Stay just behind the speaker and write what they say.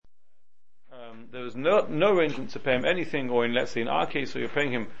there was no arrangement to pay him anything, or let's say in our case, so you're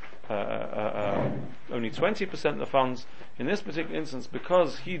paying him only 20% of the funds. In this particular instance,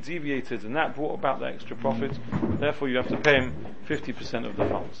 because he deviated and that brought about the extra profit, therefore you have to pay him 50% of the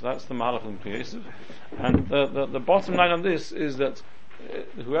funds. That's the Mahalach of the And the bottom line on this is that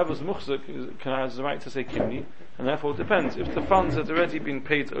whoever's muhzik has the right to say kimni, and therefore it depends. If the funds had already been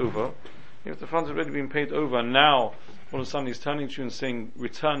paid over, and now all of a sudden he's turning to you and saying,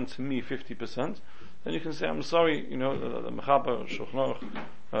 return to me 50%, then you can say, I'm sorry, the Mechaber, Shomer,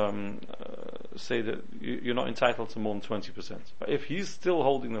 say that you're not entitled to more than 20%. But if he's still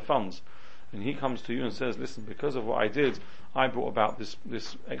holding the funds, and he comes to you and says, listen, because of what I did, I brought about this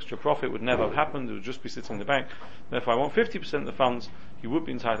extra profit, would never have happened, it would just be sitting in the bank, therefore I want 50% of the funds, he would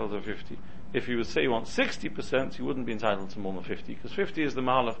be entitled to 50. If he would say he wants 60%, he wouldn't be entitled to more than 50, because 50 is the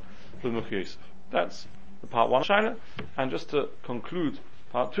Mahalach with Mukh Yosef. That's the part 1 of the Shaila. And just to conclude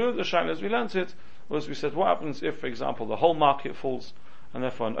part 2 of the Shaila, as we learnt it, was we said, what happens if, for example, the whole market falls, and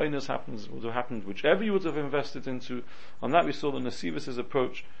therefore an onus happens, would have happened, whichever you would have invested into. On that we saw the Nasivis'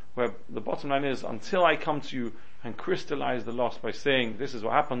 approach, where the bottom line is, until I come to you and crystallize the loss by saying, this is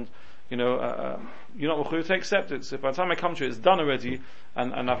what happened, you're not mechuyev to accept it. So by the time I come to you, it's done already,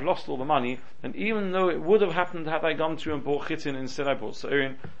 and I've lost all the money, and even though it would have happened had I gone to you and bought chitin, instead I bought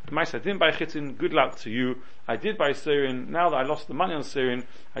seirin, I didn't buy chitin, good luck to you. I did buy seirin, now that I lost the money on seirin,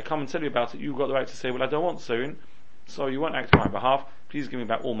 I come and tell you about it, you've got the right to say, well, I don't want seirin, so you won't act on my behalf, please give me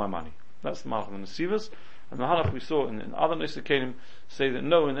back all my money. That's the Malach and the Nesivas. And the Halach we saw in other Nesikanim say that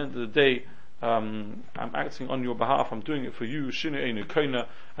no, in the end of the day, I'm acting on your behalf, I'm doing it for you,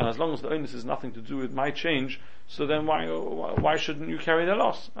 and as long as the onus has nothing to do with my change, so then why shouldn't you carry the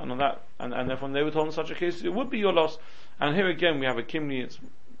loss? And on that, and therefore they were told in such a case, it would be your loss. And here again we have a kimni, it's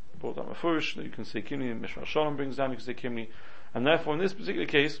brought up Mefurish, that you can say kimni, Mishra Shalom brings down, you can say kimni, and therefore in this particular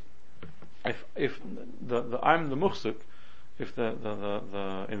case, if I'm the muhsik, if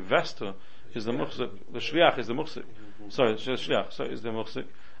the investor is the muhsik, the shliach is the muhsik, sorry, the shliach is the muhsik,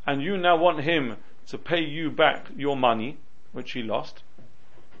 and you now want him to pay you back your money, which he lost,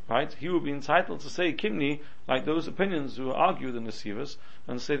 right? He will be entitled to say kimni, like those opinions who argue the Nesivas,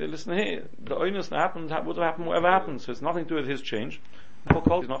 and say that, listen here, the onus that happened would have happened whatever happened, so it's nothing to do with his change.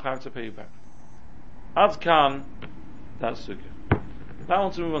 He's not having to pay you back. Ad Khan, that's sugya. Now I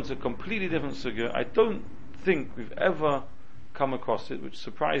want to move on to a completely different sugya. I don't think we've ever come across it, which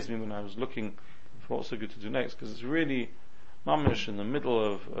surprised me when I was looking for what sugya to do next, because it's really mamish in the middle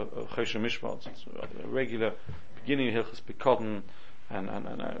of Choshen Mishpat. It's a regular beginning of Hilchos Pekodin and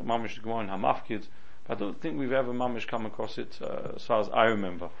mamish Gemara and Hamafkid. But I don't think we've ever mamish come across it as far as I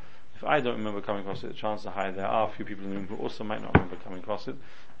remember. If I don't remember coming across it, the chances are high there are a few people in the room who also might not remember coming across it.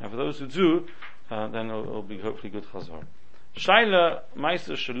 And for those who do, then it'll be hopefully good chazar. Shaila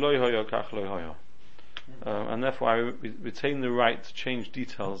Meister Shaloi Hoyo Kach Loi Hoyo. And therefore I retain the right to change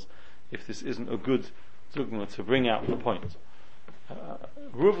details if this isn't a good dogma to bring out the point.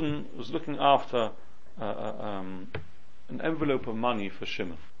 Reuven was looking after an envelope of money for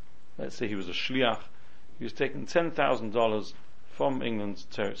Shomer. Let's say he was a shliach. He was taking $10,000 from England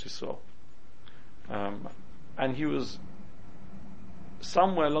to Eretz Yisrael, and he was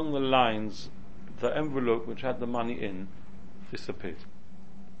somewhere along the lines, the envelope which had the money in disappeared,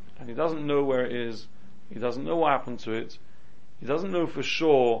 and he doesn't know where it is. He doesn't know what happened to it. He doesn't know for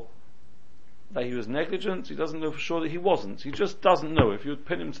sure that he was negligent. He doesn't know for sure that he wasn't. He just doesn't know. If you would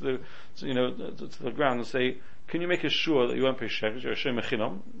pin him to the ground and say, "Can you make us sure that you won't pay shekel? You're a shomer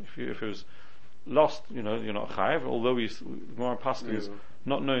chinam. If it was lost, you're not chayav." Although Gemara Paskin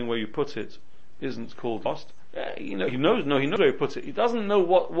not knowing where you put it isn't called lost. He knows where he put it. He doesn't know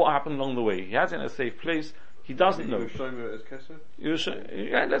what happened along the way. He has it in a safe place. He doesn't know. Let's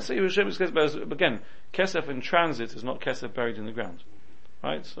say he was shomer as kesef, but again, kesef in transit is not kesef buried in the ground.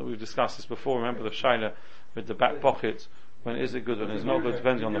 Right? So we've discussed this before. Remember the shaila with the back pocket. When is it good, when it's not good,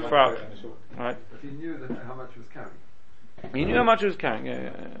 depending on the frock. Right? But he knew how much he was carrying. He knew how much he was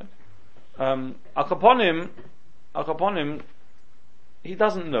carrying. Al Kaponim, he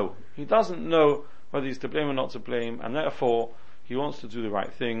doesn't know. He doesn't know whether he's to blame or not to blame, and therefore he wants to do the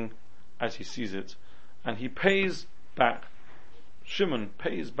right thing as he sees it, and he pays back. Shimon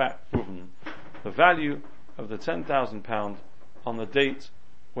pays back Reuven the value of the £10,000 on the date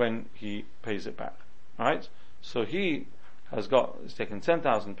when he pays it back. Right? So he's taken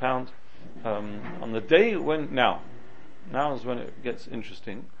 £10,000 on the day when now is when it gets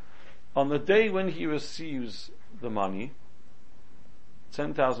interesting. On the day when he receives the money,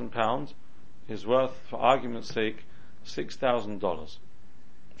 £10,000 is worth, for argument's sake, $6,000.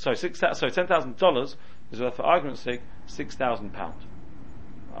 $10,000 is worth, for argument's sake, £6,000.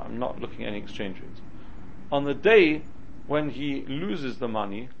 I'm not looking at any exchange rates. On the day when he loses the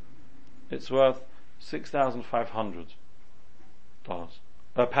money, it's worth $6,500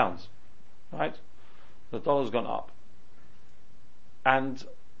 pounds, right? The dollar's gone up, and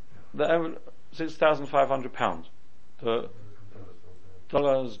the 6,500 pounds. The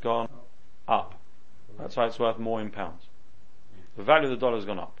dollar's gone up. That's why it's worth more in pounds. The value of the dollar's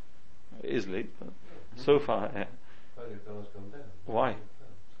gone up. It is late, but so far, Value of dollar's gone down. why?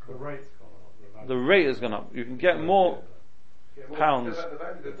 The rate's gone up. The rate has gone up. You can get more pounds. The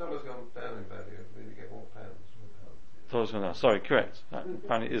value of the dollar's gone down in value. You get more pounds. Dollar's gone down. Sorry, correct.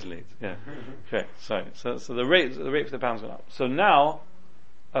 Apparently it is late. Yeah, correct. Sorry. So the rate for the pound's gone up. So now,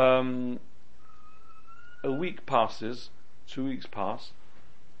 a week passes, 2 weeks pass.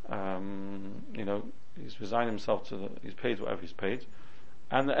 He's resigned himself he's paid whatever he's paid,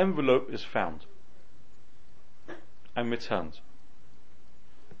 and the envelope is found and returned.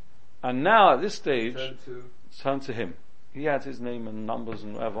 And now at this stage, turned to him. He had his name and numbers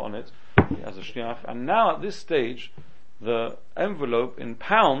and whatever on it. He has a shliach. And now at this stage, the envelope in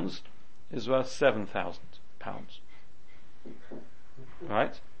pounds is worth £7,000.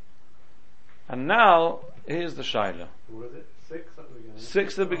 Right? And now, here's the shaila. What is it? 6 at the beginning?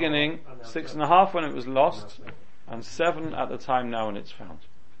 6 at the beginning, 6.5 when it was lost, and 7 at the time now when it's found.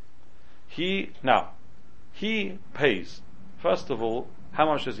 He pays. First of all, how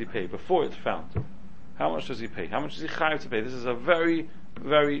much does he pay before it's found? How much does he pay? How much does he chayav to pay? This is a very,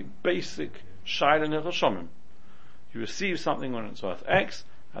 very basic shaila in Shomer. You receive something when it's worth X.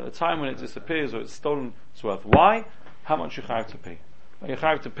 At the time when it disappears or it's stolen, it's worth Y. How much you chayav to pay? Are you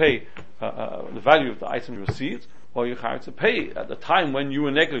chayav to pay the value of the item you received, or you chayav to pay at the time when you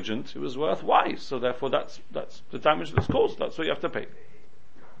were negligent? It was worth Y. So therefore, that's the damage that's caused. That's what you have to pay.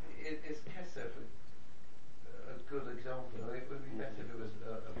 Is kesef a good example? It would be better if it was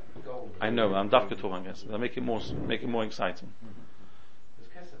gold. I know. I'm dafka talking against it. Make it more exciting.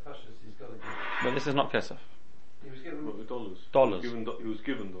 Because kesef pashas, he's got to give. But this is not kesef. He was given dollars. Dollars. He was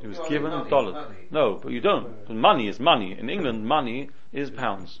given dollars. He was Well, given money, dollars. money. No, but you don't. Money is money. In England, money is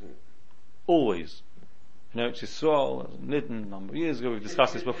pounds. Always. It's Yisrael, Nidden, a number of years ago, we've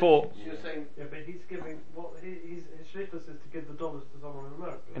discussed this before. You're saying Yeah, but he's giving his shlichus is to give the dollars to someone in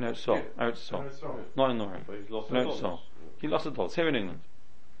America. It's so. So. Not in Norway. But he's lost the No, dollars. it's so. He lost the dollars here in England.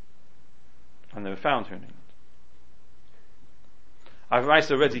 And they were found here in England. I've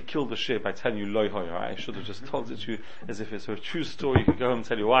already killed the ship by telling you loy hoya. I should have just told it to you as if it's a true story. You could go home and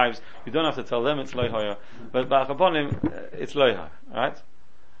tell your wives. You don't have to tell them it's loy hoya. But upon him, it's loy hoya. Right?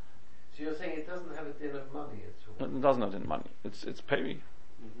 so. You're saying it doesn't have a din of money at all. It doesn't have any money. It's peri.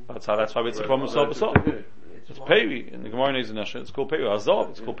 That's why it's a problem with Sol. It's peri. In the Gemara in Nasha, it's called peri.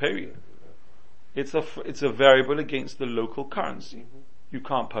 Azov, it's called peri. It's a variable against the local currency. You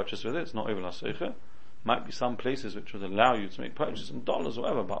can't purchase with it. It's not over la seicha. Might be some places which would allow you to make purchases in dollars or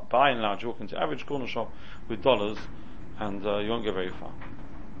whatever, but by and large, you walk into average corner shop with dollars, and you won't get very far.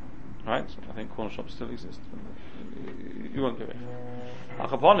 Right? I think corner shops still exist. You won't get very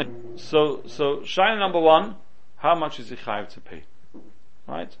far. So shaila number 1: how much is he chayav to pay?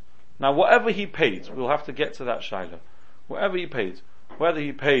 Right? Now, whatever he paid, we'll have to get to that shaila. Whatever he paid, whether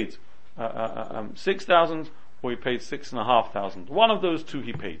he paid 6,000 or he paid 6,500, one of those two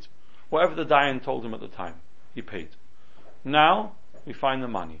he paid. Whatever the Dayan told him at the time, he paid. Now, we find the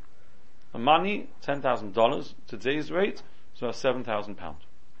money. The money, $10,000, today's rate, so £7,000.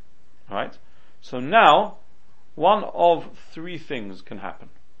 Alright? So now, one of 3 things can happen.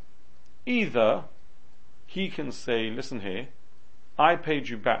 Either, he can say, listen here, I paid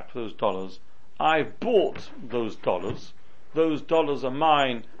you back for those dollars, I bought those dollars are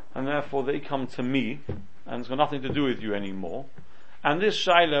mine, and therefore they come to me, and it's got nothing to do with you anymore. And this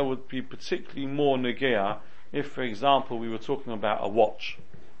shaila would be particularly more negea if, for example, we were talking about a watch,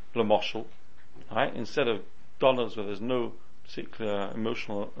 l'moshel, right? Instead of dollars where there's no particular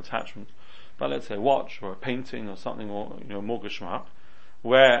emotional attachment, but let's say a watch or a painting or something, or more geschmack,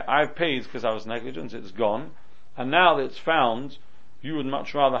 where I've paid because I was negligent, it's gone, and now that it's found, you would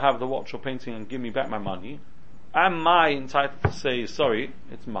much rather have the watch or painting and give me back my money. Am I entitled to say, sorry,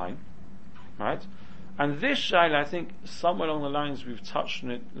 it's mine, right? And this shaila, I think, somewhere along the lines we've touched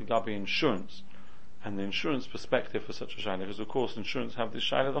on it regarding insurance and the insurance perspective for such a shaila, because of course insurance have this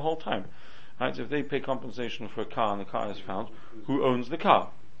shaila the whole time, right? If they pay compensation for a car and the car is found, who owns the car?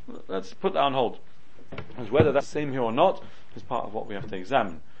 Let's put that on hold. Because whether that's the same here or not is part of what we have to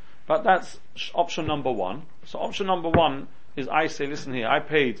examine. But that's option number 1. So option number 1 is I say, listen here, I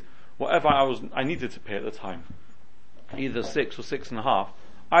paid whatever I needed to pay at the time, either 6 or 6.5.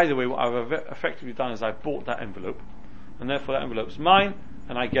 Either way, what I've effectively done is I bought that envelope, and therefore that envelope's mine,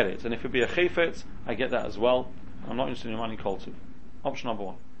 and I get it. And if it be a chayfetz, I get that as well. I'm not interested in money called to. Option number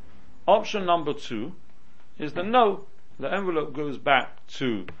 1. Option number 2 is that no, the envelope goes back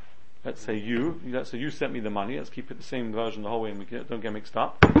to, let's say you sent me the money, let's keep it the same version the whole way and don't get mixed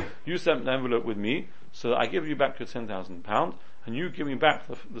up. You sent the envelope with me, so that I give you back your £10,000, and you give me back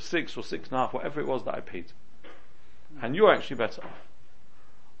the 6 or 6.5, whatever it was that I paid. And you're actually better off.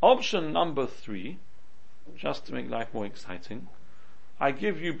 Option number 3, just to make life more exciting, I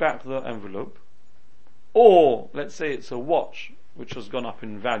give you back the envelope, or let's say it's a watch which has gone up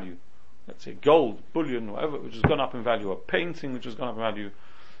in value, let's say gold, bullion, whatever, which has gone up in value, a painting which has gone up in value,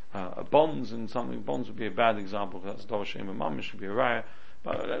 bonds and something. Bonds would be a bad example because that's Dova Shem and Mum, it should be a raya,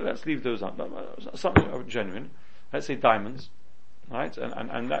 but let's leave those up. But something genuine, let's say diamonds, right?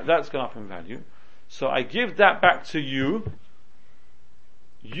 And that's gone up in value. So I give that back to you.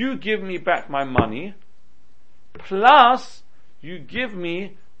 You give me back my money, plus you give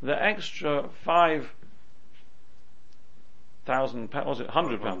me the extra £5,000, was it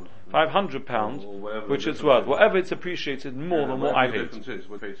 £100? £500, which it's worth. Whatever it's appreciated more than what I paid.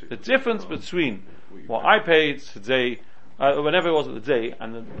 The difference between what I paid today, whenever it was at the day,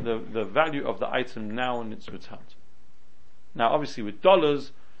 and the value of the item now when it's returned. Now, obviously, with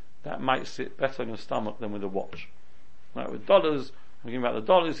dollars, that might sit better on your stomach than with a watch. Right, with dollars, I'm giving back the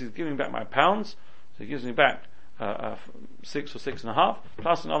dollars, he's giving back my pounds, so he gives me back 6 or 6.5,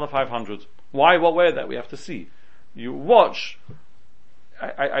 plus another 500. Why? What way that we have to see. You watch,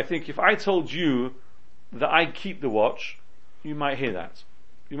 I think if I told you that I keep the watch, you might hear that.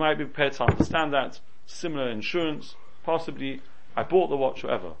 You might be prepared to understand that. Similar insurance, possibly, I bought the watch,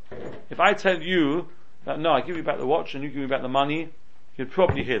 whatever. If I tell you that no, I give you back the watch and you give me back the money, you'd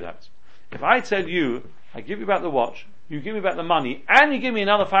probably hear that. If I tell you, I give you back the watch, you give me back the money, and you give me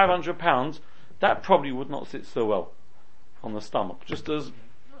another £500, that probably would not sit so well on the stomach. Just as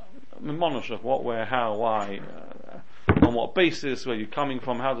monitor what, where, how, why, on what basis, where you're coming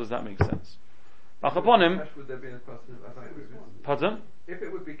from, how does that make sense? Upon him, Cash, would there be a question of avakribis? pardon? If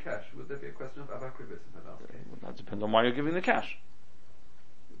it would be cash, would there be a question of avakribis in that case? That depends on why you're giving the cash.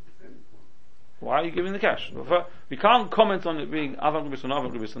 Why are you giving the cash? We can't comment on it being avakribis or not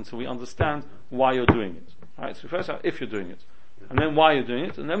avakribis until we understand why you're doing it. Right? So first, if you're doing it, and then why you're doing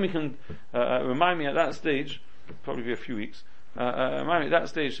it, and then we can remind me at that stage, probably be a few weeks. Remind me at that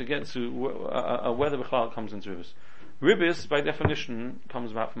stage to get to whether Bichlal comes into ribis. Ribis, by definition,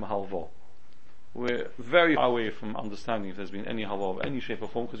 comes about from a halva. We're very far away from understanding if there's been any halva of any shape or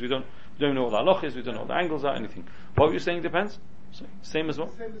form because we don't know what the halach is, we don't know what the angles are, anything. What you're saying depends. Same as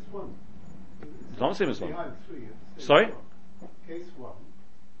what? Same as one. It's not the same as one. Behind 3 at the same Sorry? time. Case 1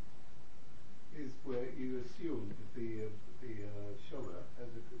 is where you assume that the Shomer,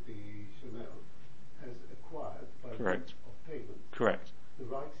 the Shomer, has acquired by Correct. of payment Correct. the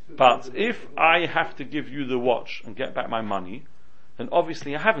right to. But if I have to give you the watch and get back my money, then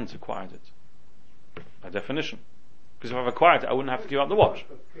obviously I haven't acquired it. By definition. Because if I've acquired it, I wouldn't have to give up the watch.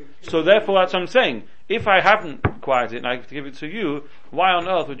 So therefore, that's what I'm saying. If I haven't acquired it and I have to give it to you, why on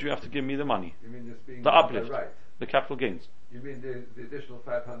earth would you have to give me the money? You mean this being The uplift. by right? The capital gains. You mean the additional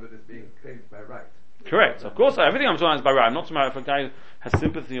 500 is being claimed by right? Correct. Of course, everything I'm talking about is by right. I'm not talking about if a guy has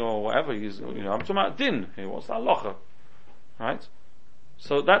sympathy or whatever. I'm talking about din. Here, what's the halacha? Right?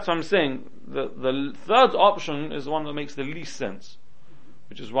 So that's what I'm saying. The third option is the one that makes the least sense.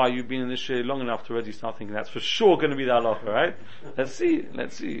 Which is why you've been in this share long enough to already start thinking that's for sure going to be the halacha, right? Let's see,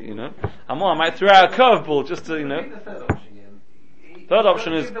 I might throw out a curveball just to, The third option again. Third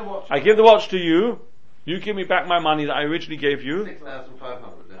option is, I give the watch to you, you give me back my money that I originally gave you,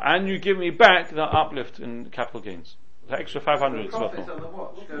 6,500. and you give me back the uplift in capital gains. The extra 500 is The worth profit more. on the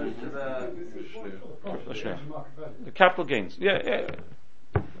watch goes to The share. The capital gains. Yeah.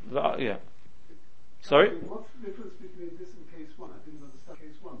 Sorry? What's the difference between this and case 1? I didn't understand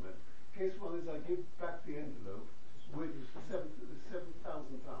case 1 then. Case 1 is I give back the envelope with £7,000.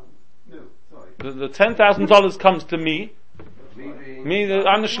 No, sorry. The $10,000 comes to me. leaving.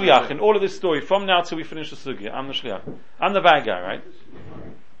 I'm the shliach in all of this story. From now till we finish the sugya, I'm the shliach. I'm the bad guy, right?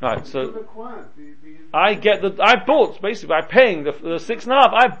 Right. So You've acquired I bought basically by paying the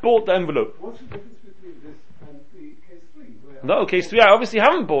 6.5. I bought the envelope. What's the difference between this and the case 3? Where No, case 3. I obviously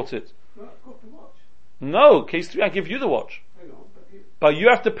haven't bought it. I've got the watch. No, case 3. I give you the watch, Hang on, but you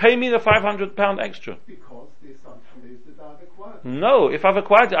have to pay me the £500 extra. because the assumption is that I've acquired. No, if I've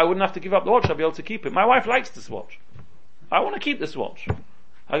acquired it, I wouldn't have to give up the watch. I'd be able to keep it. My wife likes this watch. I want to keep this watch.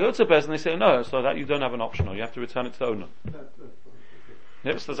 I go to the best and they say no, so that you don't have an option, or you have to return it to the owner. That's fine.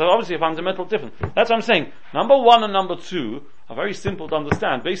 Yes, so obviously a fundamental difference. That's what I'm saying. Number 1 and number 2 are very simple to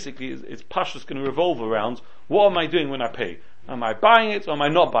understand. Basically, it's Pashtus going to revolve around what am I doing when I pay? Am I buying it or am I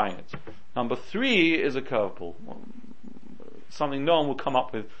not buying it? Number 3 is a curveball. Something no one would come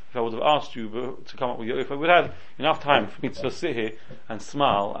up with if I would have asked you to come up with. If I would have enough time for me to sit here and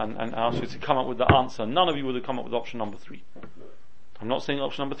smile and ask you to come up with the answer, none of you would have come up with option number 3. I'm not saying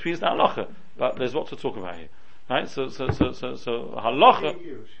option number 3 is the halacha, but there's what to talk about here. Right? So halacha.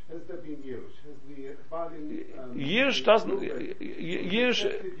 Has there been Yush? Has the bargain? Yush doesn't. Yush.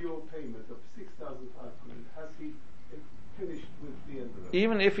 Your payment of 6,500. Has he finished with the envelope?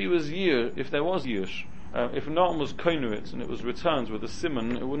 Even if he was if there was Yush, if no one was koinuit and it was returned with a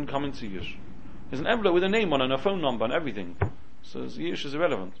simon, it wouldn't come into Yush. There's an envelope with a name on it and a phone number and everything. So Yush is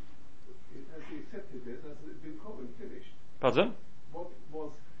irrelevant. Has he accepted it? Has it been finished? Pardon? What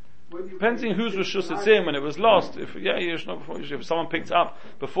was when you Depending whose Rishus it's in when it was lost. If Yush, not before Yush. If someone picked it up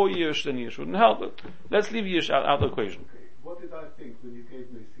before Yush, then Yush wouldn't help. But let's leave Yush out of the equation. Okay. What did I think when you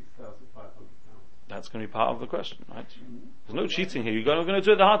gave me £6,500? That's going to be part of the question, right? There's no cheating here. You're going to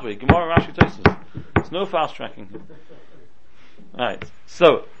do it the hard way. Gemara, Rashi, Tosfos. There's no fast tracking here. Right.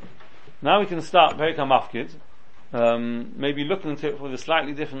 So now we can start Perek HaMafkid. Maybe looking at it with a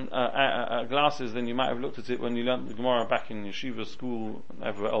slightly different glasses than you might have looked at it when you learned the Gemara back in yeshiva school and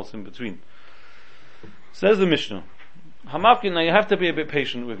everywhere else in between. Says the Mishnah, Hamafkin, now you have to be a bit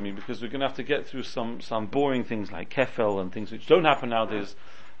patient with me because we're going to have to get through some boring things like kefel and things which don't happen nowadays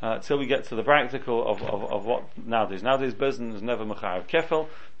till we get to the practical of what nowadays. Nowadays Bezdin is never mechayev kefel.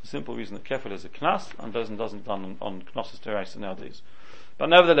 The simple reason that kefel is a knas and Bezdin doesn't done on knosses teraisa nowadays. But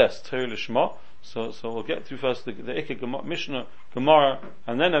nevertheless, Torah Lishma. So we'll get through first the Ikka Mishnah, Gemara,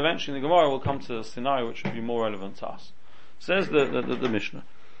 and then eventually the Gemara will come to a scenario which will be more relevant to us. Says the Mishnah.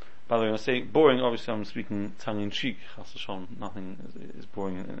 By the way, when I say boring, obviously I'm speaking tongue in cheek. Nothing is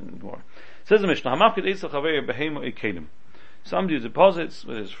boring in Gemara. Says the Mishnah. Somebody who deposits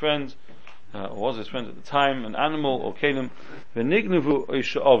with his friend, or was his friend at the time, an animal or kelim,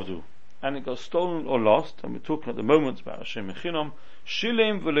 and it got stolen or lost, and we're talking at the moment about Hashem Mechinom,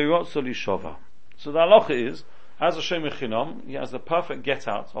 Shilem v'leirotzo lishova. So the halacha is, as Hashem Mechinom, he has the perfect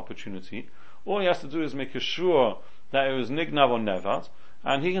get-out opportunity. All he has to do is make sure that it was nignav or nevat,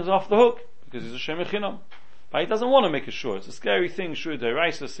 and he is off the hook, because he's Hashem Mechinom. But he doesn't want to make sure. It's a scary thing, Shur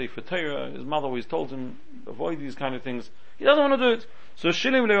Deiraisa, Sefer Torah, his mother always told him, avoid these kind of things. He doesn't want to do it. So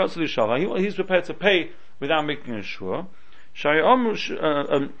Shilem v'leirotzo lishova, he's prepared to pay without making sure.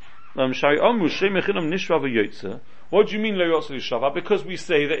 What do you mean leirotz lishava? Because we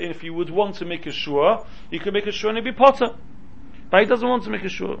say that if you would want to make a shua, you could make a shua and it'd be potter. But he doesn't want to make a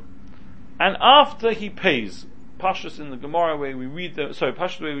shua. And after he pays, Pashtus in the Gemara where we read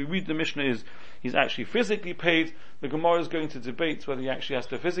Pashtus the way we read the Mishnah is he's actually physically paid. The Gemara is going to debate whether he actually has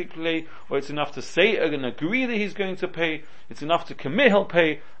to physically pay, or it's enough to say and agree that he's going to pay. It's enough to commit he'll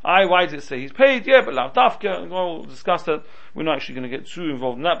pay. Why does it say he's paid? Yeah, but lav dafka. We'll discuss that. We're not actually going to get too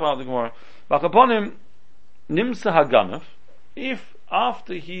involved in that part of the Gemara. But upon him, nimsa haganaf, if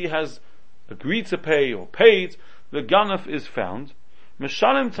after he has agreed to pay or paid, the ganaf is found,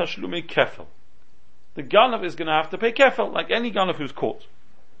 meshalem tashlumi kefel. The ganaf is going to have to pay kefel, like any ganaf who's caught.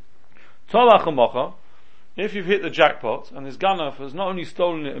 If you've hit the jackpot and this ganaf has not only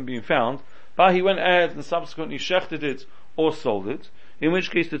stolen it and been found, but he went ahead and subsequently shechted it or sold it, in which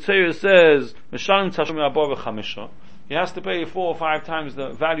case the Torah says he has to pay 4 or 5 times the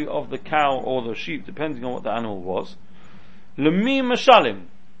value of the cow or the sheep, depending on what the animal was. Lemi mashalim,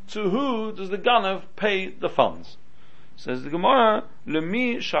 to who does the ganaf pay the funds? Says the Gemara,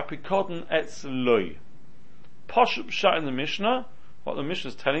 Lemi shapikoden etzloi. Poshup shat in the Mishnah, what the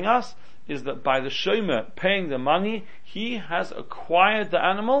Mishnah is telling us is that by the Shomer paying the money, he has acquired the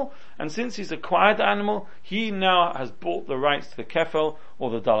animal, and since he's acquired the animal, he now has bought the rights to the kefel or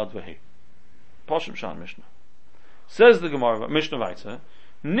the dalad vehi. Poshup shat in the Mishnah. Says the Gemara, Mishnah Vayter,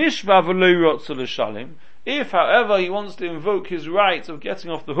 Nishva v'lo yotzu l'shalim. If, however, he wants to invoke his right of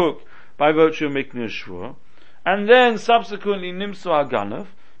getting off the hook by virtue of making a shvur, and then subsequently nimso haganov,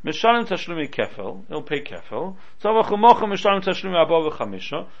 mishalim tashlumi kefel, he'll pay kefel. Tzavachumocha mishalim tashlumi abo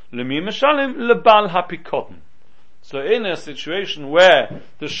v'chamisha, lemi mishalim lebal hapikoten. So in a situation where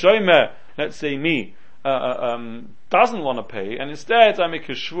the shomer, let's say me, doesn't want to pay, and instead I make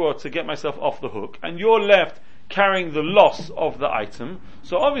a shvur to get myself off the hook, and you're left carrying the loss of the item.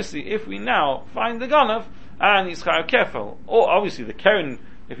 So obviously, if we now find the ganaf and he's chayav kefel, or obviously the keren,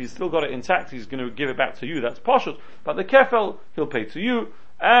 if he's still got it intact, he's going to give it back to you. That's pashut. But the kefel he'll pay to you,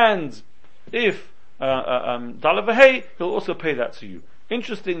 and if dalav v'hei, he'll also pay that to you.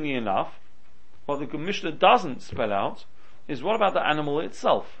 Interestingly enough, what the Mishnah doesn't spell out is what about the animal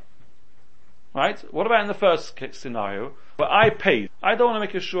itself? Right? What about in the first scenario, where I paid? I don't want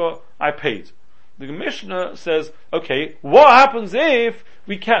to make sure I paid. The Mishnah says, okay, what happens if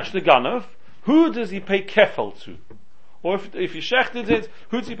we catch the ganav? Who does he pay kefel to? Or if he shechted it,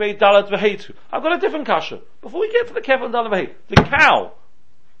 who does he pay dalat v'hei to? I've got a different kasha. Before we get to the kefel and dalat v'hei, the cow,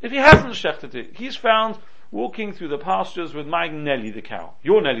 if he hasn't shechted it, he's found walking through the pastures with my Nelly the cow,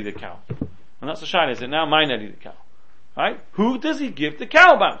 your Nelly the cow. And that's the shayla, is it now my Nelly the cow? Right? Who does he give the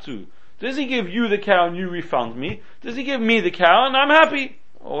cow back to? Does he give you the cow and you refund me? Does he give me the cow and I'm happy?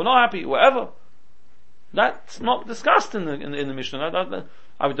 Or not happy? Whatever. That's not discussed in the Mishnah.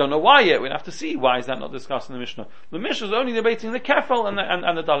 I don't know why yet. We'll have to see why is that not discussed in the Mishnah. The Mishnah is only debating the kefel and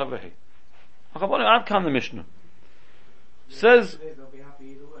the dalat v'hei. Ad kan the Mishnah says.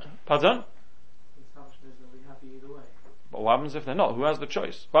 Pardon? But what happens if they're not? Who has the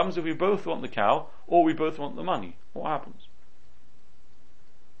choice? What happens if we both want the cow or we both want the money? What happens?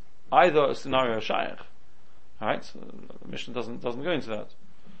 Either a scenario shaykh. Alright? So the Mishnah doesn't go into that.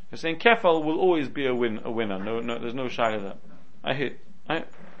 You're saying kefal will always be a winner. No, there's no shaykh there. I hear.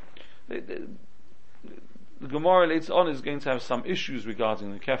 The Gemara later on is going to have some issues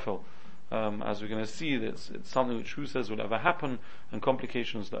regarding the kefal. As we're going to see, it's something which who says will ever happen, and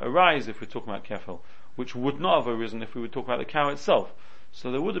complications that arise if we're talking about kefal, which would not have arisen if we were talking about the cow itself.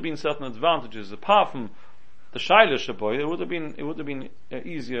 So there would have been certain advantages apart from the shayla shaboy. It would have been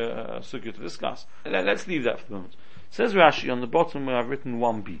easier sugya to discuss. Let's leave that for the moment. Says Rashi on the bottom where I've written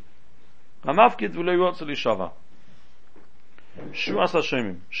 1b. Amavkid v'lo yotze lishava. Shuas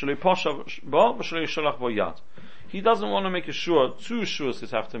hashemim shalei poshav bo v'shalei shalach bo yad. He doesn't want to make a sure. Two sures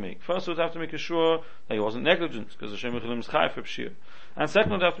he'd have to make. First, he'd have to make a sure that he wasn't negligent, because Hashem Yechilim is chayv for pshir. And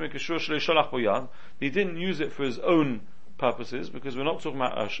second, he'd have to make a sure shalei shalach bo yad. He didn't use it for his own purposes, because we're not talking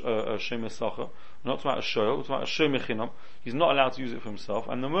about a Shomer Sacha, we're not talking about a Shoel, we're talking about a Shomer Chinam. He's not allowed to use it for himself,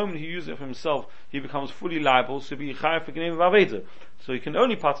 and the moment he uses it for himself, he becomes fully liable to be Chayav for Gnei V'Aveda. So he can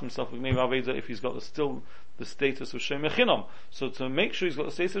only part himself with Gnei V'Aveda if he's got still the status of Shomer Chinam. So to make sure he's got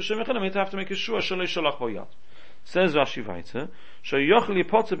the status of Shomer Chinam, he'd have to make a Shua Shalei Shalach Bo Yad. Says Rashi weiter, Shoyochel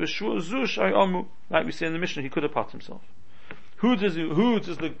Yipoter B'Shua Zu Shai Omu, like we say in the Mishnah, he could have part himself. Who does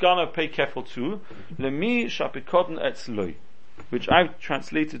the gunner pay kefil to? Lemi shapikoden etzloi, which I've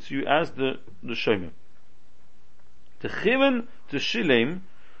translated to you as the Shomer. The chiven the shilem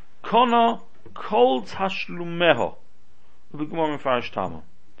kona kol tashlumeho.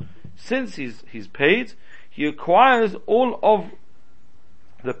 Since he's paid, he acquires all of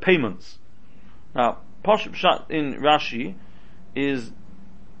the payments. Now, Pashup Pshat in Rashi is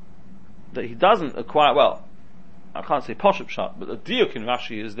that he doesn't acquire. Well, I can't say Pashup Pshat, but the diuk in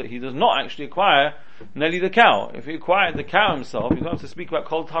Rashi is that he does not actually acquire Nelly the cow. If he acquired the cow himself, you don't have to speak about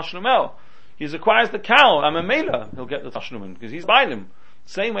Kol Tashlumel. He acquires the cow, and Mamela, he'll get the Tashlumen, because he's buying him.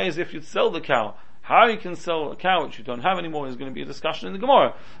 Same way as if you'd sell the cow. How you can sell a cow which you don't have anymore is going to be a discussion in the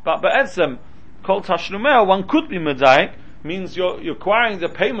Gemara. But Etzem, Kol Tashlumel, one could be Medaik, means you're acquiring the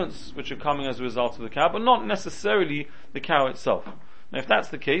payments which are coming as a result of the cow, but not necessarily the cow itself. Now, if that's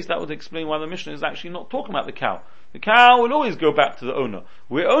the case, that would explain why the Mishnah is actually not talking about the cow. The cow will always go back to the owner.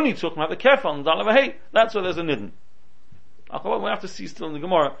 We're only talking about the kefal and dalat v'hei. That's where there's a nidden. We have to see still in the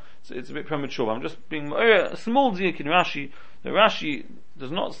Gemara. So it's a bit premature. I'm just being a small diak in Rashi. The Rashi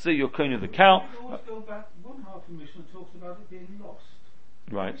does not say you're kohen of the cow. You always go back. One half of the Mishnah talks about it being lost.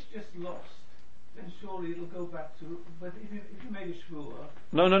 Right. If it's just lost, then surely it'll go back to. But if you made a shvua.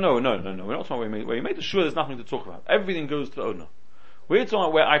 No. We're not talking about where you made the shvua. There's nothing to talk about. Everything goes to the owner. We're talking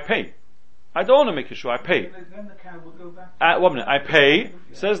about where I pay. I don't want to make a shvua. I pay. Then the cow will go back. 1 minute. I pay.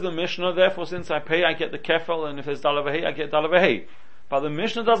 Says the Mishnah. Therefore, since I pay, I get the kefal, and if there's dalat v'hei, I get dalat v'hei. But the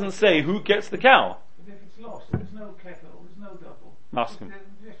Mishnah doesn't say who gets the cow. But if it's lost, there's no kefal, there's no double. Maskim.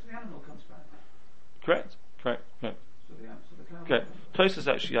 The animal comes back. Correct. So the cow. Okay.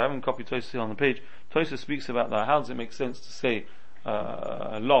 Tosfos actually, I haven't copied Tosfos here on the page. Tosfos speaks about that. How does it make sense to say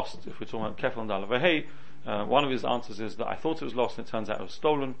lost if we're talking about kefal and dalat v'hei? One of his answers is that I thought it was lost and it turns out it was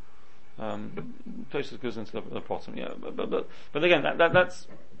stolen. Tosfos goes into the bottom. Yeah, but again, that's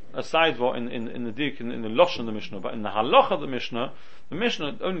a sidewalk in the dik in the losh of the Mishnah, but in the halach of the Mishnah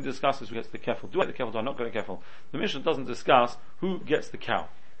only discusses who gets the kefil. Do I get the kefil? Do I not get the kefil? The Mishnah doesn't discuss who gets the cow.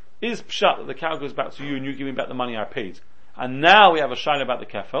 Is pshat that the cow goes back to you and you give me back the money I paid, and now we have a shayla about the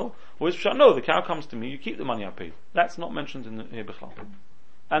kefil? Or is pshat no, the cow comes to me, you keep the money I paid? That's not mentioned in here b'chlal.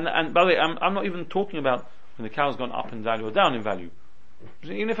 And by the way, I'm not even talking about when the cow's gone up in value or down in value.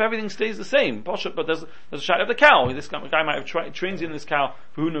 Even if everything stays the same, but there's a shayla of the cow. This guy might have trained in this cow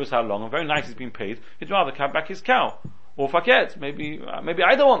for who knows how long, and very nice he's been paid. He'd rather have back his cow. Or faket, maybe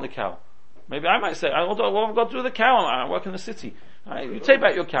I don't want the cow. Maybe I might say, what have I got to do with the cow? I work in the city. Right? You take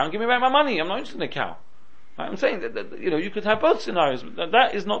back your cow and give me back my money. I'm not interested in the cow. Right? I'm saying that you could have both scenarios, but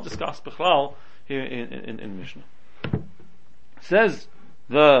that is not discussed b'chlal here in Mishnah. Says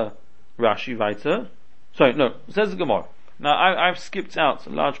the Rashi weiter. Says the Gemara. Now I've skipped out a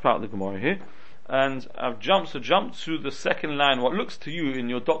large part of the Gemara here, and I've jumped to the second line, what looks to you in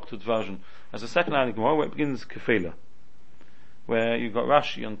your doctored version as the second line of the Gemara, where it begins kefela, where you've got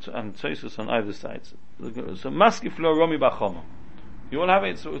Rashi and Tosfos on either side. So maskif lo romi b'choma. You all have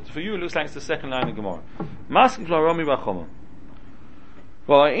it. So for you, it looks like it's the second line of Gemara. Maskif lo romi b'choma.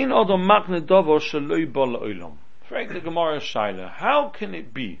 Well, in odom makne dovo shaloi bol olam. The Gemara Shaila. How can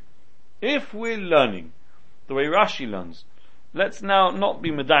it be, if we're learning the way Rashi learns? Let's now not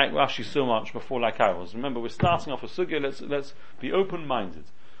be medayik Rashi so much before like I was. Remember, we're starting off a sugya. Let's be open-minded.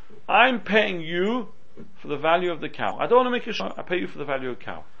 I'm paying you for the value of the cow. I don't want to make a shot. I pay you for the value of the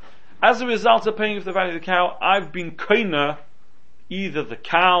cow. As a result of paying you for the value of the cow, I've been koina either the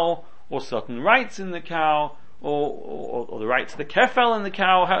cow or certain rights in the cow or the right to the kefel in the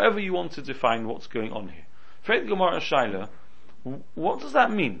cow. However you want to define what's going on here. Freit Gemara Shaila, what does that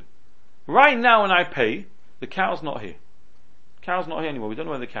mean? Right now when I pay, the cow's not here. The cow's not here anymore. We don't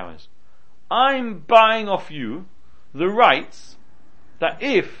know where the cow is. I'm buying off you the rights that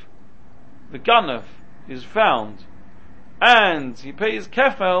if the ganav is found and he pays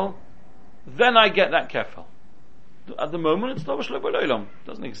kefel, then I get that kefel. At the moment, it's Dover Shlo B'Olam. It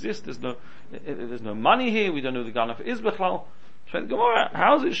doesn't exist. There's no money here. We don't know who the ganav is b'chlal. Freit Gemara,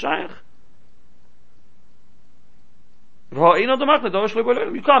 how is it shaykh? You can't be makna Dover Shlo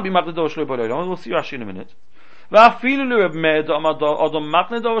B'Olam. We'll see Rashi in a minute. And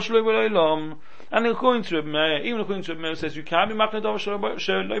according to Reb Meir, even according to Reb Meir, says you can't be makna Dover Shlo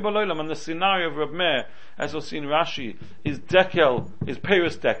B'Olam. And the scenario of Reb Meir, as we'll see in Rashi, is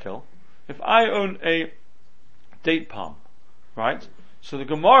Peres dekel. If I own a date palm, right? So the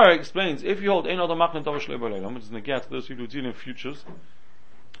Gemara explains, if you hold ein adam makna Dover Shlo B'Olam, which is negate to those people who deal in futures,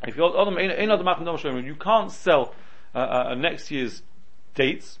 if you hold ein adam makna Dover Shlo B'Olam, you can't sell next year's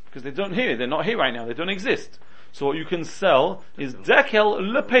dates because they're not here right now, they don't exist. So what you can sell is dekel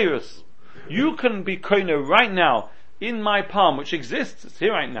lepeirus. You can be koina right now in my palm, which exists, it's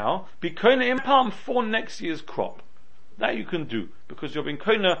here right now, be koina in palm for next year's crop. That you can do because you're being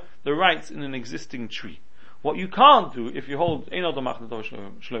koina the rights in an existing tree. What you can't do if you hold ein adam makna Dover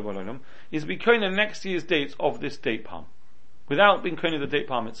Shlo B'Olam is be koina next year's dates of this date palm without being koina the date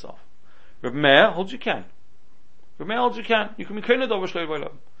palm itself. Reb Meir holds you can. You can be koina Dover Shlo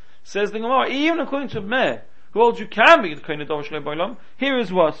B'Olam. Says the Gemara, even according to Reb Meir, who holds you can be koina Dover Shlo B'Olam, here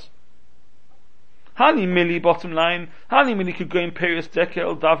is what. Hani mili, bottom line, Hani mili could go in Peres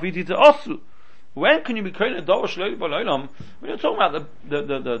dekel Davidi de Osu. When can you be koina Dover Shlo B'Olam? When you're talking about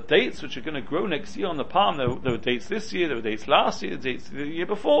the dates which are going to grow next year on the palm, there were dates this year, there were dates last year, dates the year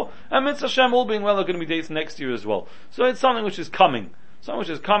before, and Mitzvah Hashem, all being well, there are going to be dates next year as well. So it's something which is coming.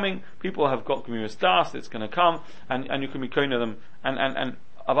 People have got Gemiras Das, it's going to come, and you can be koina them, and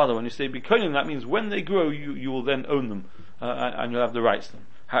Avada, when you say be koina them, that means when they grow, you will then own them, and you'll have the rights to them.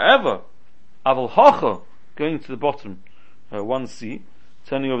 However, Aval Hacha, going to the bottom, 1C,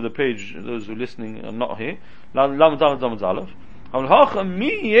 turning over the page, those who are listening are not here, Aval Hacha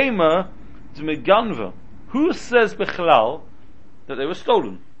mi yema d'meganva. Who says b'chlal that they were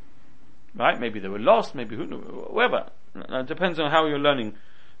stolen? Right? Maybe they were lost, maybe whoever. It depends on how you're learning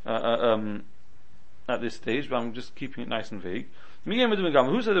at this stage, but I'm just keeping it nice and vague. Who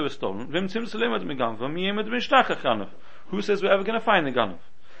said they were stolen? Who says we're ever going to find the ganav?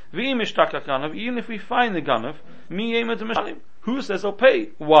 Even if we find the ganav, who says I'll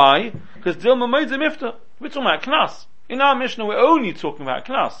pay? Why? Because Dilma Moedze Mifta. We're talking about knas. In our Mishnah, we're only talking about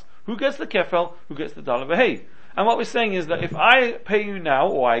knas. Who gets the kefel? Who gets the dalav hey? And what we're saying is that if I pay you now,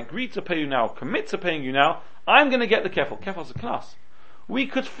 or I agree to pay you now, commit to paying you now, I'm going to get the kefel. Kefel's a knas. We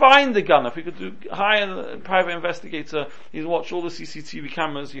could find the gunner. We could hire a private investigator. He's watched all the CCTV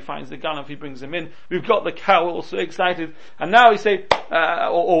cameras. He finds the gunner. He brings him in. We've got the cow. We're all so excited. And now we say,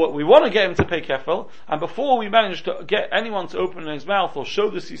 or we want to get him to pay kefel. And before we manage to get anyone to open his mouth or show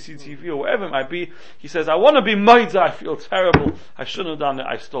the CCTV or whatever it might be, he says, I want to be moida. I feel terrible. I shouldn't have done it.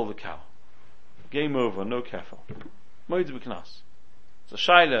 I stole the cow. Game over. No kefel. Moida b'knas. It's a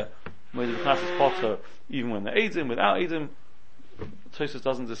shaila. Moida b'knas is potter, even when they're eidim, without eidim. Tosfos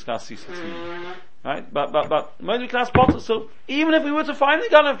doesn't discuss CCTV, right? But Moed B'Knas Potter. So even if we were to find the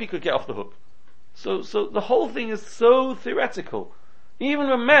gunner, if he could get off the hook, so the whole thing is so theoretical. Even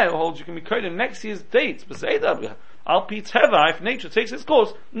when Meir holds you can be quoting next year's dates, but say that Al Pi Teva, if nature takes its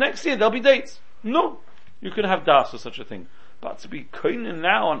course, next year there'll be dates. No, you can have das or such a thing. But to be koinen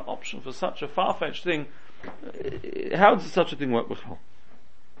now an option for such a far-fetched thing, how does such a thing work with her?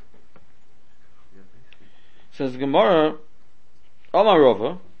 Says the Gemara,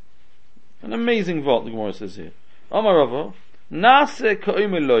 Amarova, an amazing vault the Gemara says here. Amarova, Nase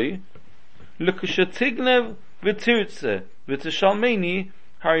koimeloi, Lukashatignev v'tirtze, v'tishalmeni,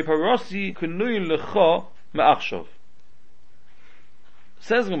 Hari parosi kunui lecha me'achshov.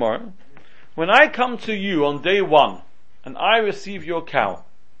 Says Gemara, when I come to you on day one, and I receive your cow,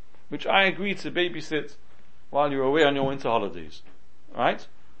 which I agree to babysit while you're away on your winter holidays, right?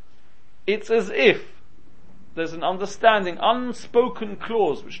 It's as if there's an understanding, unspoken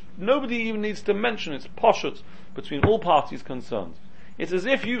clause, which nobody even needs to mention, it's poshut between all parties concerned. It's as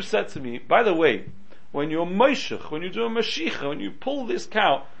if you've said to me, by the way, when you're moshech, when you do a mashicha, when you pull this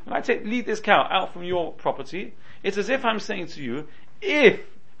cow, and I lead this cow out from your property, it's as if I'm saying to you, if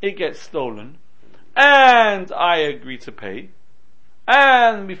it gets stolen, and I agree to pay,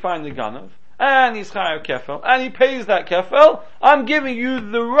 and we find the ganav, and he's chayav kefel, and he pays that kefel, I'm giving you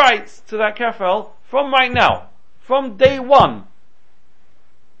the rights to that kefel from right now, from day one.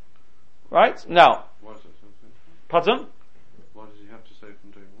 Right? Now, why is that something? Pardon? Why does he have to say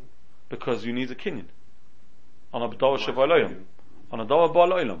from day one? Because you need a kinyan. On a b'dava shevaloyim. On a dava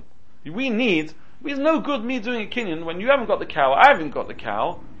ba'aloyim. It's no good me doing a kinyan when you haven't got the cow, I haven't got the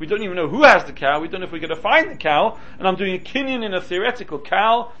cow, we don't even know who has the cow, we don't know if we're going to find the cow, and I'm doing a kinyan in a theoretical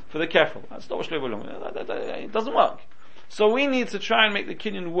cow for the kefil. That's dava shevaloyim. It doesn't work. So we need to try and make the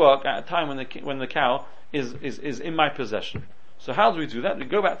kinyan work at a time when the cow is in my possession. So how do we do that? We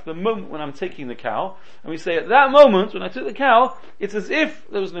go back to the moment when I'm taking the cow, and we say at that moment when I took the cow, it's as if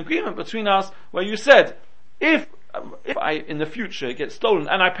there was an agreement between us where you said, if I in the future it gets stolen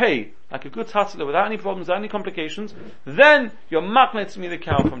and I pay like a good tatzler without any problems, without any complications, then you're maknet to me the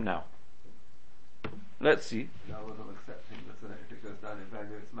cow from now. Let's see. I wasn't accepting that if it goes down in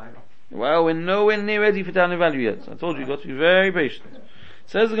value, it's mine. Well, we're nowhere near ready for down in value yet. I told you, you've got to be very patient.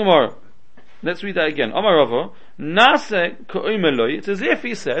 Says the Gemara. Let's read that again. Amarava, Nase ko'imeloi, it's as if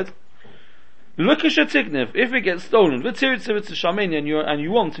he said, Lukasha tiknev, if it gets stolen, v'tiritze shameni, and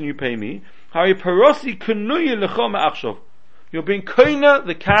you want and you pay me, Hari parosi kunuye lecha me'achshov. You're being koina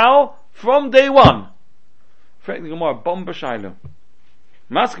the cow from day one. Frek the Gemara, bomba shaila.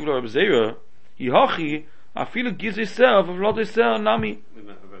 Maskiv lo Rabbeinu, Yihachi, afilu giziser of v'lodeser nami.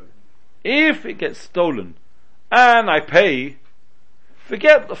 If it gets stolen, and I pay,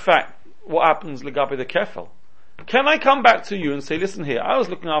 forget the fact what happens legabe the kefel. Can I come back to you and say, listen here, I was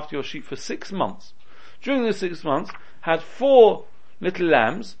looking after your sheep for 6 months. During the 6 months, had 4 little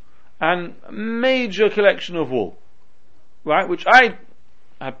lambs and a major collection of wool, right, which I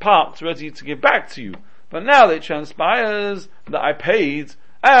had parked ready to give back to you. But now it transpires that I paid,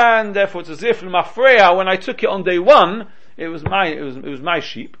 and therefore it's as if Mafreya, when I took it on day one, it was my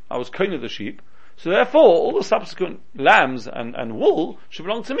sheep. I was koine the sheep. So therefore, all the subsequent lambs and wool should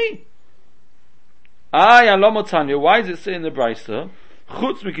belong to me. Why does it say in the Brisa,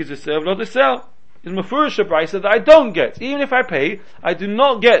 Chutz mikiziseh v'lo is mafurish Brisa that I don't get. Even if I pay, I do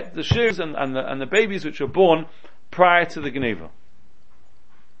not get the shears and the babies which were born prior to the Geneva.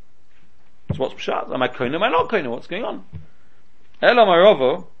 So what's pshat? Am I koine? Am I not koine? What's going on?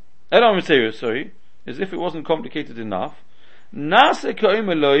 Elam sorry, as if it wasn't complicated enough. Nase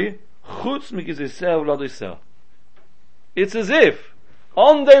ko'imeloi chutz mikiziseh v'lo. It's as if,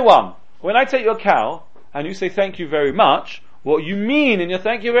 on day one, when I take your cow, and you say thank you very much, what you mean in your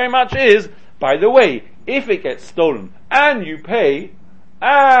thank you very much is, by the way, if it gets stolen, and you pay,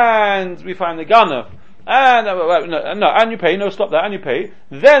 and we find the gunner, and you pay, and you pay,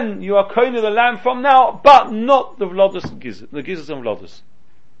 then you are koine the lamb from now, but not the vlodus gizus, the gizus and vlodus.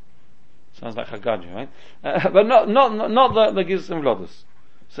 Sounds like Haggadah, right? But not the gizus and vlodus.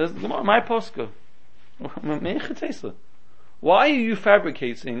 Says, my posca. Why are you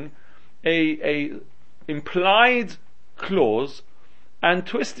fabricating a implied clause and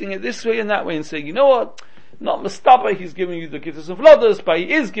twisting it this way and that way and saying, you know what, not Mustaba, he's giving you the Gittus of Lodas, but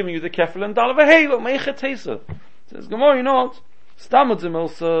he is giving you the Kefil and Dalav. Hey, look, Meichetesa. Says Gemara, you know what? Stamadzim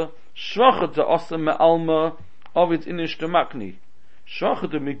elsa, Shvachat de Osa me'alma, Ovid inish de Makni.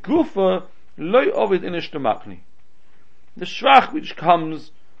 Shvachat de Migufa, Loi Ovid inish de Makni. The Shvach which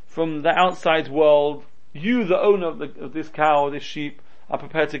comes from the outside world, you, the owner of this cow or this sheep, are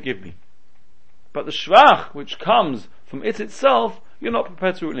prepared to give me. But the shvach which comes from it itself, you're not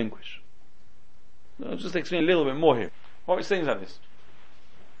prepared to relinquish. I'll just explain a little bit more here. What we're saying is like this.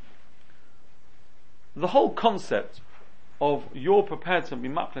 The whole concept of you're prepared to be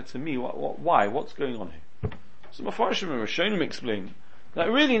makna to me, why? What's going on here? So Mefarshim and Rishonim explain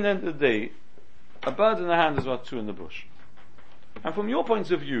that really in the end of the day, a bird in the hand is worth 2 in the bush. And from your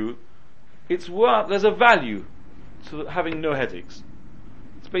point of view, there's a value to having no headaches.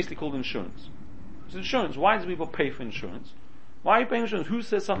 It's basically called insurance. It's insurance. Why do people pay for insurance? Why are you paying insurance? Who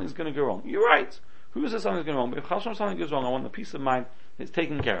says something's going to go wrong? You're right. Who says something's going wrong? But if something goes wrong, I want the peace of mind it's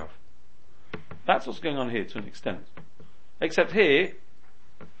taken care of. That's what's going on here to an extent. Except here,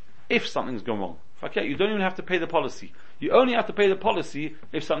 if something's gone wrong. Okay, you don't even have to pay the policy. You only have to pay the policy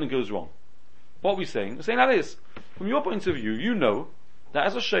if something goes wrong. What are we saying? We're saying that is, from your point of view, you know that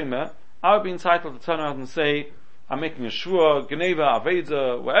as a Shomer, I would be entitled to turn around and say, I'm making a shvua, geneva,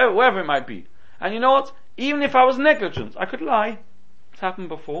 aveda, wherever it might be. And you know what? Even if I was negligent, I could lie. It's happened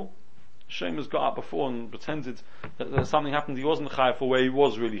before. Shomer's got up before and pretended that something happened he wasn't chayav for where he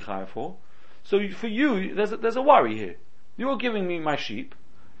was really chayav for. So for you, there's a worry here. You're giving me my sheep,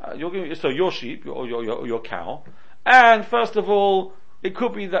 your sheep or your cow, and first of all, it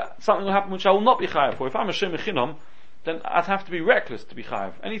could be that something will happen which I will not be chayav for. If I'm a shomer chinam, then I'd have to be reckless to be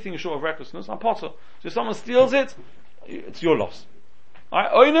chayav. Anything short of recklessness, I'm potter. So if someone steals it, it's your loss.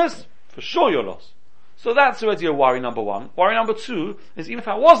 Alright, oinus, for sure your loss. So that's already a worry number one. Worry number two is even if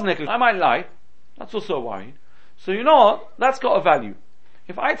I was negligent, I might lie. That's also a worry. So you know what? That's got a value.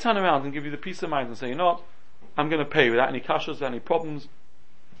 If I turn around and give you the peace of mind and say, you know what? I'm going to pay without any kashas, without any problems.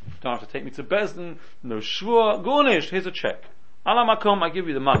 Don't have to take me to Bezdin, no shvur, gornish, here's a check. Alamakom, I give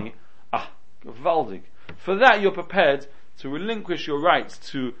you the money. Gewaldig. For that you're prepared to relinquish your rights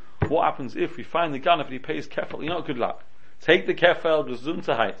to what happens if we find the gun, if he pays kefel. You know, good luck. Take the kefel,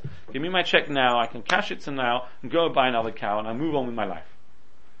 gesundheit. Give me my check now, I can cash it to now, and go and buy another cow, and I move on with my life.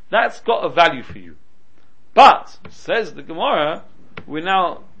 That's got a value for you. But, says the Gemara, we're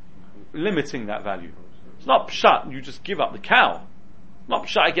now limiting that value. It's not pshat, you just give up the cow. Not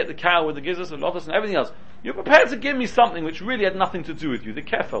pshat, I get the cow with the gizzards and lotus and everything else. You're prepared to give me something which really had nothing to do with you, the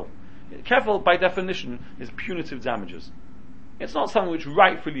kefel. Kefel, by definition, is punitive damages. It's not something which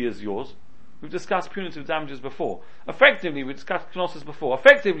rightfully is yours. We've discussed punitive damages before. Effectively, we discussed knossos before.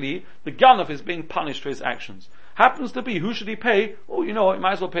 Effectively, the ganaf is being punished for his actions. Happens to be, who should he pay? Oh, you know what, you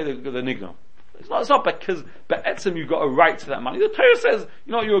might as well pay the nigna. It's not because be'etzem you've got a right to that money. The Torah says,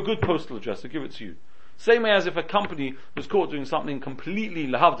 you know what, you're a good postal address, so give it to you. Same way as if a company was caught doing something completely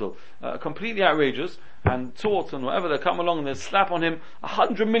lahavdil, completely outrageous, and taught and whatever, they come along and they slap on him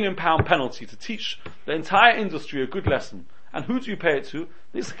 £100 million penalty to teach the entire industry a good lesson. And who do you pay it to?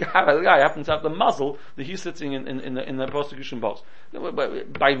 This guy, the guy happens to have the muzzle that he's sitting in the prosecution box.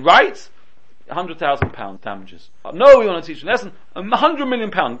 By right, £100,000 damages. No, we want to teach a lesson, £100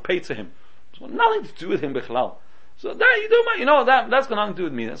 million paid to him. It's got nothing to do with him, bichlal. So that you don't mind, you know, that's got nothing to do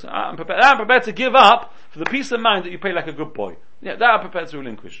with me. I'm prepared to give up for the peace of mind that you pay like a good boy. Yeah, that I'm prepared to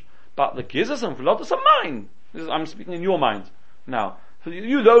relinquish. But the gizzards and vlotas are mine. I'm speaking in your mind now. So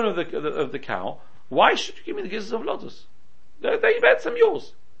you the owner of the cow. Why should you give me the gizzards and vlotas? They're some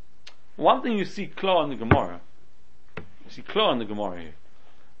yours. One thing you see clear in the Gemara, here,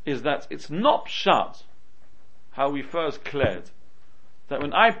 is that it's not pshat how we first cleared that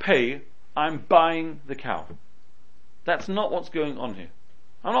when I pay, I'm buying the cow. That's not what's going on here.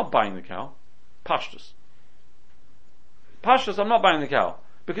 I'm not buying the cow. Pashtus, I'm not buying the cow.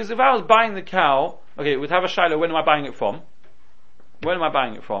 Because if I was buying the cow, okay, we'd have a shiloh, when am I buying it from?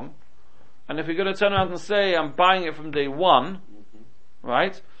 And if you're going to turn around and say, I'm buying it from day one,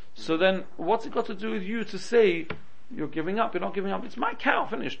 right? So then, what's it got to do with you to say, you're giving up, you're not giving up? It's my cow,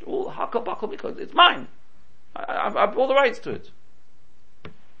 finished. All huckle buckle, because it's mine. I have all the rights to it.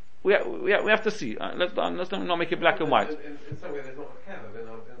 We have to see. Let's not make it black and white. In some way, there's not a cow. There's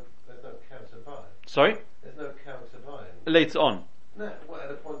no cow to buy. Sorry? There's no cow to buy. Later on. No, well,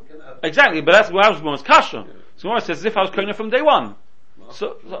 at a point. Exactly, but that's where I was kasha. So Gemara says as if I was koina from day one.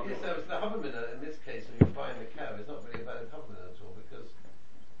 So yes, no, it's the Havamina in this case, when you're buying the cow, it's not really a valid Havamina at all, because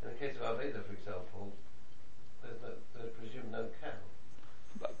in the case of Aveda, for example, there's presumed no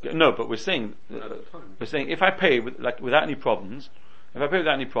cow. No, but we're saying if I pay without any problems, then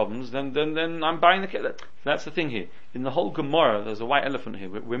I'm buying the cow. That's the thing here. In the whole Gemara, there's a white elephant here.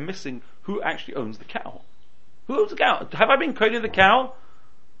 We're missing who actually owns the cow. Who owns the cow? Have I been koina the cow,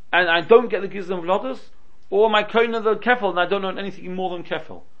 and I don't get the gizzard and vlodas? Or am I koina the kefil and I don't own anything more than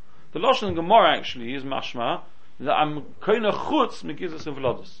kefil? The Lashon Gemara actually is mashma that I'm koina chutz megizas and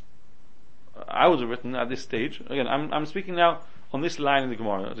vlodas. I would have written at this stage. Again, I'm speaking now on this line in the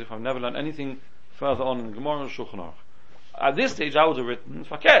Gemara as if I've never learned anything further on in the Gemara or Shulchan Aruch. At this stage, I would have written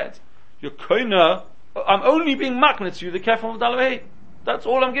faket. You're koina. I'm only being makna to you the kefil of dalavei. That's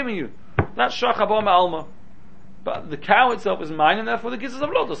all I'm giving you. That's shachabah alma. But the cow itself is mine, and therefore the gizzards of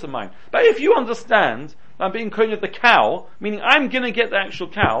lotus are mine. But if you understand I'm being koina the cow, meaning I'm going to get the actual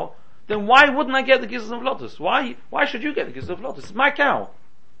cow, then why wouldn't I get the Gizas of Lotus? Why should you get the Gizas of Lotus? It's my cow.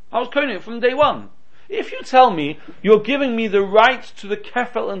 I was kohenim it from day one. If you tell me you're giving me the right to the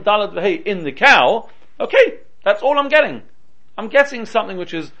kefel and dalad v'hei in the cow, okay, that's all I'm getting. I'm getting something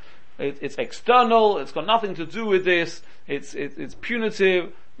which is, it's external, it's got nothing to do with this, it's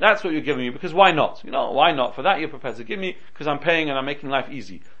punitive, that's what you're giving me, because why not? Why not? For that you're prepared to give me, because I'm paying and I'm making life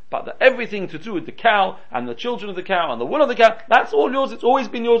easy. But everything to do with the cow, and the children of the cow, and the wool of the cow, that's all yours, it's always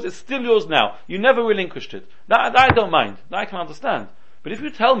been yours, it's still yours now. You never relinquished it. That I don't mind, that I can understand. But if you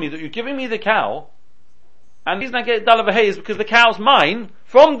tell me that you're giving me the cow, and the reason I get Dalav Hay is because the cow's mine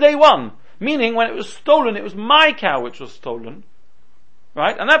from day one. Meaning, when it was stolen, it was my cow which was stolen.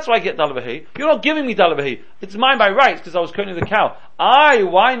 Right? And that's why I get Dalav Hay. You're not giving me Dalav Hay. It's mine by right, because I was kohenim the cow.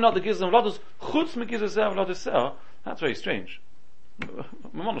 Why not the Gizas of Lotus? Chutz me Gizas of Lotus. That's very strange.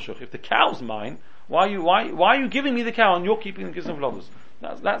 If the cow's mine, why are you giving me the cow and you're keeping the Gizas of Lotus?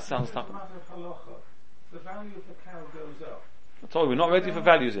 That sounds tough. The value of the cow goes up. I told you, we're not ready for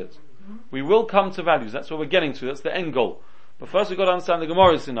values yet. We will come to values. That's what we're getting to. That's the end goal. But first we've got to understand the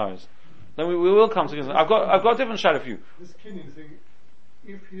Gemara scenarios. Then we will come to. I've got a different shadow for you. This kinyan thing,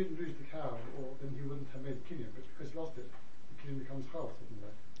 if he didn't lose the cow, then he wouldn't have made the kinyan. But because he lost it, the kinyan becomes chaos, isn't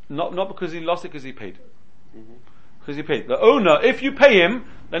it? Not because he lost it, because he paid. Because he paid. The owner, if you pay him,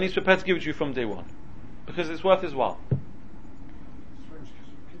 then he's prepared to give it to you from day one, because it's worth his while.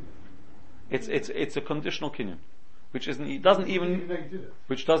 It's a conditional kinyan, which doesn't even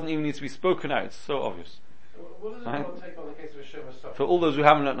need to be spoken out. It's so obvious. What does everyone take on the case of a Shomer Socher? For all those who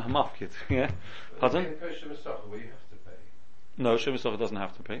haven't learned Hamafkid, yeah. Pardon? Shomer Socher, where you have to pay. No, Shomer Socher doesn't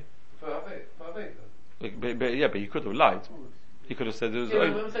have to pay. For Aved. But he could have lied. He could have said there was.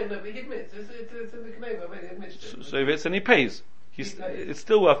 I'm saying that, but he admits. It's in the Kneva, Aved admits it. So if it's and he pays, it's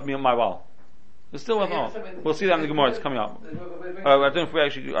still worth me on my while. It's still worth my while. We'll see that in the Gemara. It's coming up. I don't know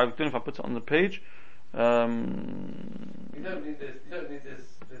if I put it on the page. You don't need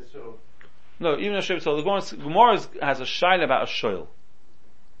this sort of. No, even a Shomer Socher. The Gemara has a shaila about a shoyl.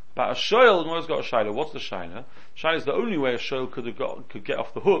 About a shoyl, the Gemara's got a shaila. What's the shaila? Shaila is the only way a shoyl could get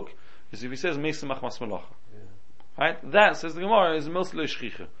off the hook is if he says Meismach Mas Malacha. Right? That, says the Gemara, is Milsa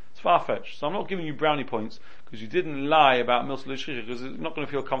Leishchicha. It's far-fetched. So I'm not giving you brownie points because you didn't lie about Milsa Leishchicha, because you're not going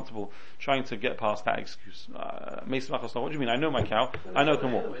to feel comfortable trying to get past that excuse. Meismach Mas Malacha. What do you mean? I know my cow. I know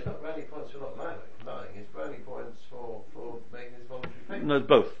can walk. It's not brownie points for not lying. It's brownie points for making this voluntary payment. No, it's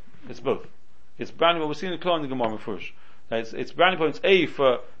both. It's both. It's brownie. Well, we're seeing the Klal in the Gemara Fush. It's brownie points A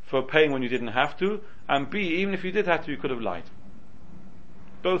for paying when you didn't have to, and B, even if you did have to, you could have lied.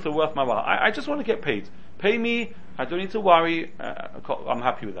 Both are worth my while. I just want to get paid. Pay me. I don't need to worry. I'm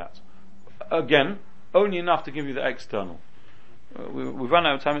happy with that. Again, only enough to give you the external. We've run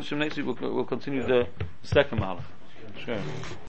out of time. Next week we'll continue the second mahalach. Sure.